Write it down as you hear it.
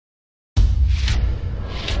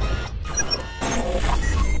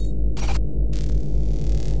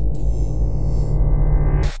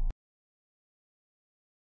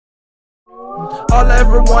all I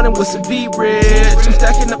ever wanted was to be rich. I'm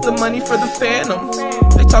stacking up the money for the phantom.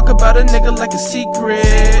 They talk about a nigga like a secret.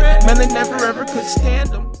 Man, they never ever could stand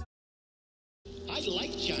him. I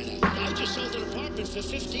like China. I just sold an apartment for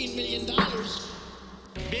 $15 million.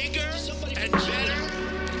 Bigger and better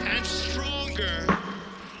and stronger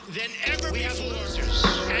than ever before.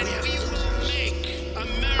 And we will make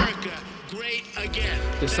America great again.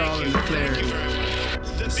 It's all in the clarity.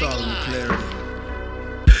 It's all in the clarity.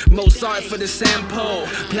 Mozart for the sample.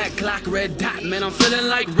 Black clock, red dot, man, I'm feeling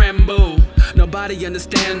like Rambo. Nobody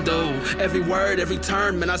understand though. Every word, every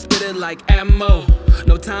turn, man, I spit it like ammo.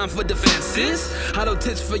 No time for defenses. Hollow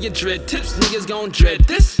tips for your dread tips. Niggas gon' dread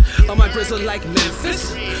this. On my gristle like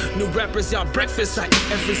Memphis. New rappers, y'all breakfast. I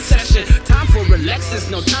eat every session. Time for relaxes.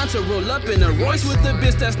 No time to roll up in a Royce with a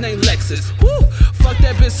bitch that's named Lexus. Woo! Fuck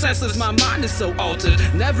that bitch senseless. My mind is so altered.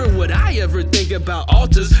 Never would I ever think about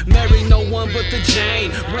altars. Marry no one but the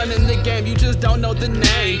Jane. Running the game, you just don't know the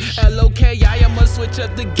name. L-O-K-I, I must switch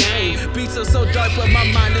up the game. Beats are so dark, but my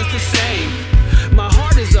mind is the same. My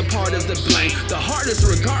heart is a part of the blame. The hardest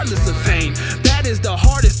regardless of fame. That is the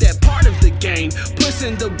hardest, that part of the game.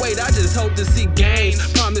 Pushing the weight, I just hope to see gains.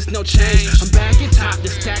 Promise no change. I'm back at top to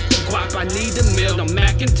stack the guap. I need a meal, no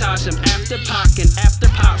Macintosh. I'm after Pac and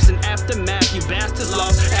after Pops and aftermath. You bastards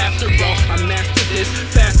lost after all. I mastered this,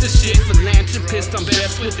 fast as shit. Philanthropist, I'm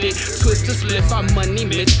best with it. Twist the spliff, I'm money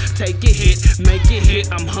Mitch. Take a hit, make it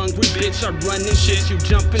hit. I'm hungry, bitch. I run this shit. You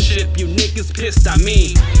jumping ship, you niggas pissed. I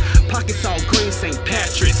mean, pockets all green, St.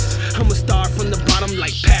 Patrick's. I'm a star from the bottom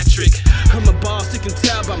like Patrick. I'm a boss, you can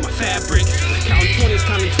tell by my fabric. Counting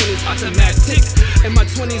 20s, automatic. In my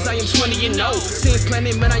 20s, I am 20 and old. Seen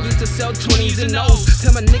plenty, man, I used to sell 20s and O's.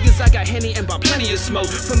 Tell my niggas I got Henny and bought plenty of smoke.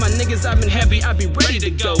 For my niggas, I've been heavy, I be ready to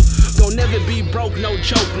go. Gon' never be broke, no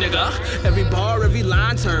joke, nigga. Every bar, every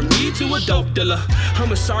line turn me to a dope dealer.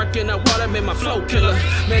 I'm a shark in the water, man, my flow killer.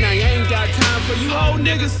 Man, I ain't got time for you old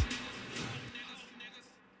niggas.